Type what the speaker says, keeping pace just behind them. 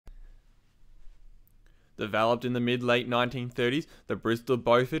Developed in the mid-late 1930s, the Bristol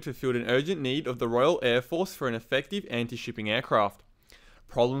Beaufort fulfilled an urgent need of the Royal Air Force for an effective anti-shipping aircraft.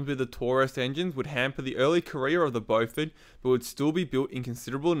 Problems with the Taurus engines would hamper the early career of the Beaufort, but would still be built in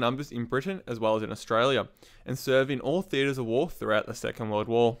considerable numbers in Britain as well as in Australia, and serve in all theatres of war throughout the Second World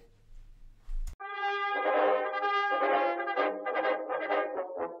War.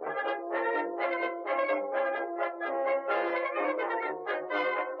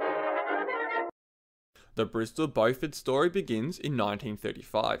 The Bristol Beaufort story begins in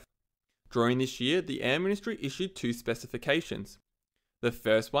 1935. During this year, the Air Ministry issued two specifications. The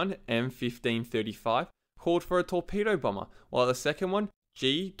first one, M1535, called for a torpedo bomber, while the second one,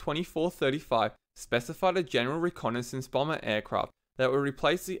 G2435, specified a general reconnaissance bomber aircraft that would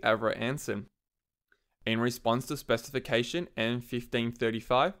replace the Avro Anson. In response to specification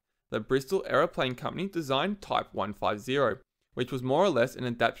M1535, the Bristol Aeroplane Company designed Type 150, which was more or less an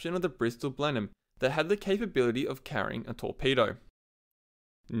adaptation of the Bristol Blenheim that had the capability of carrying a torpedo.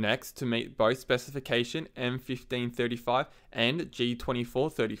 Next, to meet both specification M1535 and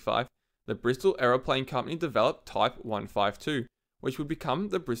G2435, the Bristol Aeroplane Company developed Type 152, which would become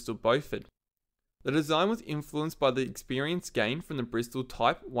the Bristol Beaufort. The design was influenced by the experience gained from the Bristol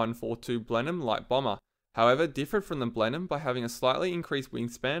Type 142 Blenheim light bomber, however differed from the Blenheim by having a slightly increased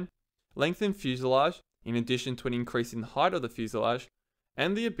wingspan, lengthened fuselage, in addition to an increase in the height of the fuselage,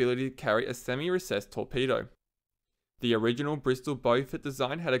 and the ability to carry a semi-recessed torpedo. The original Bristol Beaufort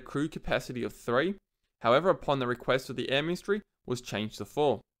design had a crew capacity of 3, however upon the request of the Air Ministry was changed to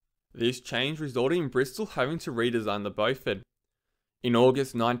 4. This change resulted in Bristol having to redesign the Beaufort. In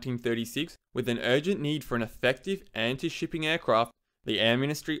August 1936, with an urgent need for an effective anti-shipping aircraft, the Air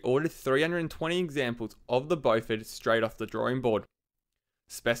Ministry ordered 320 examples of the Beaufort straight off the drawing board.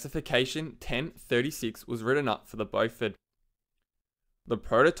 Specification 1036 was written up for the Beaufort. The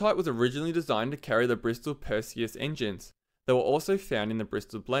prototype was originally designed to carry the Bristol Perseus engines. They were also found in the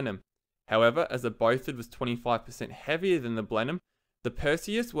Bristol Blenheim. However, as the Beaufort was 25% heavier than the Blenheim, the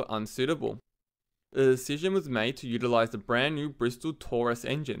Perseus were unsuitable. The decision was made to utilise the brand new Bristol Taurus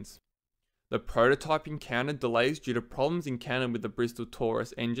engines. The prototype encountered delays due to problems encountered with the Bristol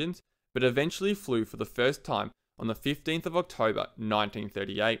Taurus engines, but eventually flew for the first time on the 15th of October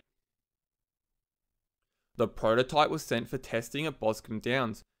 1938. The prototype was sent for testing at Boscombe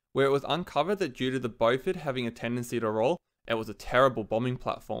Downs, where it was uncovered that due to the Beaufort having a tendency to roll, it was a terrible bombing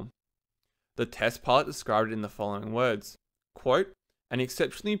platform. The test pilot described it in the following words, quote, "An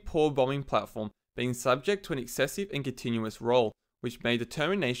exceptionally poor bombing platform being subject to an excessive and continuous roll, which made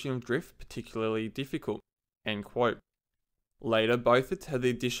determination of drift particularly difficult." End quote. Later Beauforts had the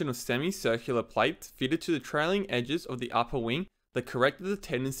addition of semicircular plates fitted to the trailing edges of the upper wing that corrected the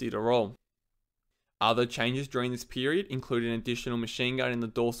tendency to roll. Other changes during this period included an additional machine gun in the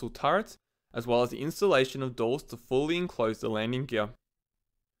dorsal turrets, as well as the installation of doors to fully enclose the landing gear.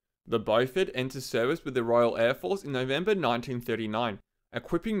 The Beaufort entered service with the Royal Air Force in November 1939,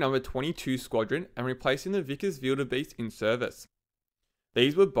 equipping No. 22 Squadron and replacing the Vickers Wildebeest in service.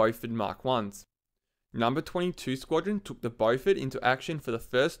 These were Beaufort Mk.Is. No. 22 Squadron took the Beaufort into action for the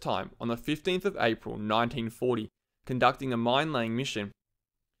first time on the 15th of April 1940, conducting a mine-laying mission.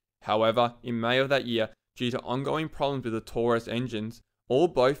 However, in May of that year, due to ongoing problems with the Taurus engines, all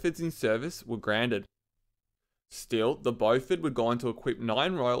Beauforts in service were grounded. Still, the Beaufort would go on to equip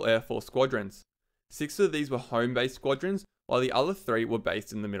 9 Royal Air Force squadrons. 6 of these were home-based squadrons, while the other 3 were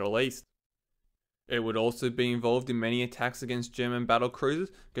based in the Middle East. It would also be involved in many attacks against German battle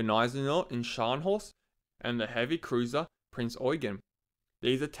cruisers Gneisenau and Scharnhorst, and the heavy cruiser Prinz Eugen.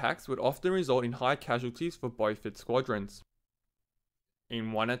 These attacks would often result in high casualties for Beaufort squadrons.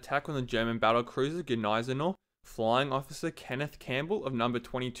 In one attack on the German battlecruiser Gneisenau, Flying Officer Kenneth Campbell of No.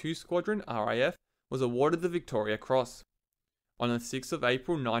 22 Squadron RAF was awarded the Victoria Cross. On the 6th of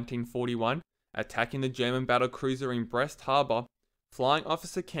April 1941, attacking the German battlecruiser in Brest Harbour, Flying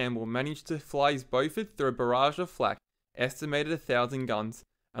Officer Campbell managed to fly his Beaufort through a barrage of flak, estimated 1,000 guns,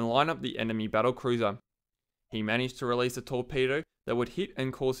 and line up the enemy battlecruiser. He managed to release a torpedo that would hit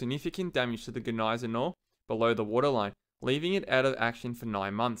and cause significant damage to the Gneisenau below the waterline, leaving it out of action for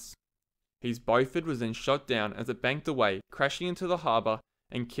 9 months. His Beaufort was then shot down as it banked away, crashing into the harbour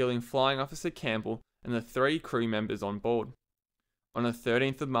and killing Flying Officer Campbell and the 3 crew members on board. On the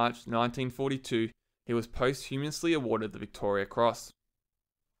 13th of March 1942, he was posthumously awarded the Victoria Cross.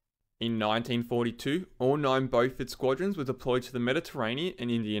 In 1942, all 9 Beaufort squadrons were deployed to the Mediterranean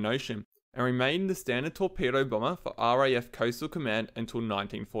and Indian Ocean, and remained the standard torpedo bomber for RAF Coastal Command until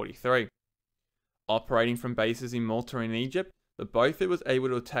 1943. Operating from bases in Malta and Egypt, the Beaufort was able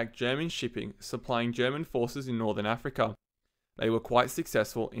to attack German shipping, supplying German forces in northern Africa. They were quite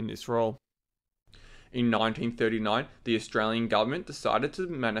successful in this role. In 1939, the Australian government decided to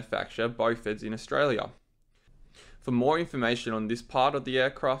manufacture Beauforts in Australia. For more information on this part of the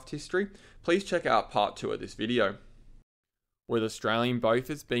aircraft history, please check out part 2 of this video. With Australian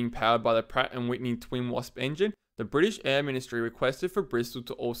Beauforts being powered by the Pratt & Whitney Twin Wasp engine, the British Air Ministry requested for Bristol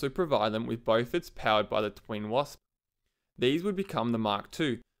to also provide them with Beauforts powered by the Twin Wasp. These would become the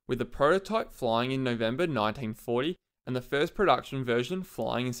Mk.II, with the prototype flying in November 1940 and the first production version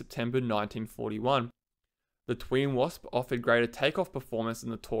flying in September 1941. The Twin Wasp offered greater takeoff performance than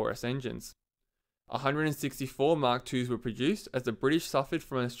the Taurus engines. 164 Mk.IIs were produced as the British suffered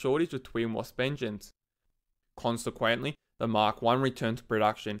from a shortage of Twin Wasp engines. Consequently, the Mk.I returned to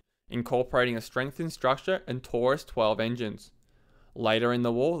production, incorporating a strengthened structure and Taurus 12 engines. Later in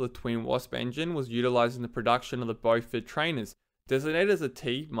the war, the Twin Wasp engine was utilised in the production of the Beaufort trainers, designated as the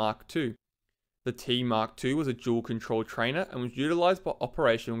T.MK.II. The T.MK.II was a dual-control trainer and was utilised by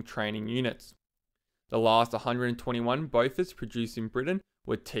operational training units. The last 121 Beauforts produced in Britain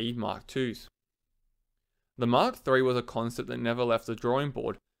were T.MK.IIs. The Mk.III was a concept that never left the drawing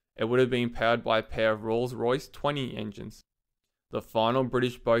board. It would have been powered by a pair of Rolls-Royce 20 engines. The final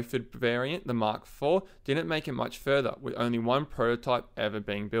British Beaufort variant, the Mk.IV, didn't make it much further, with only one prototype ever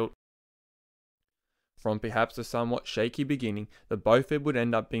being built. From perhaps a somewhat shaky beginning, the Beaufort would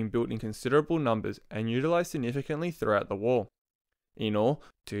end up being built in considerable numbers and utilised significantly throughout the war. In all,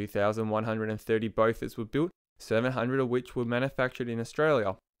 2,130 Beauforts were built, 700 of which were manufactured in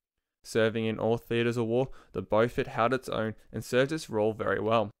Australia. Serving in all theatres of war, the Beaufort held its own and served its role very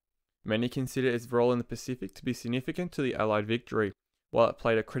well. Many consider its role in the Pacific to be significant to the Allied victory, while it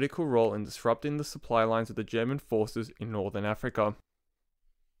played a critical role in disrupting the supply lines of the German forces in northern Africa.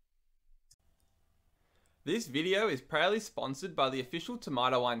 This video is proudly sponsored by the official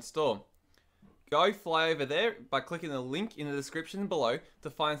Tomato Wine store. Go fly over there by clicking the link in the description below to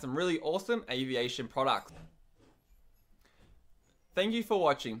find some really awesome aviation products. Thank you for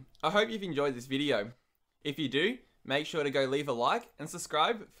watching. I hope you've enjoyed this video. If you do, make sure to go leave a like and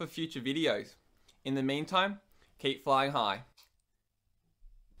subscribe for future videos. In the meantime, keep flying high.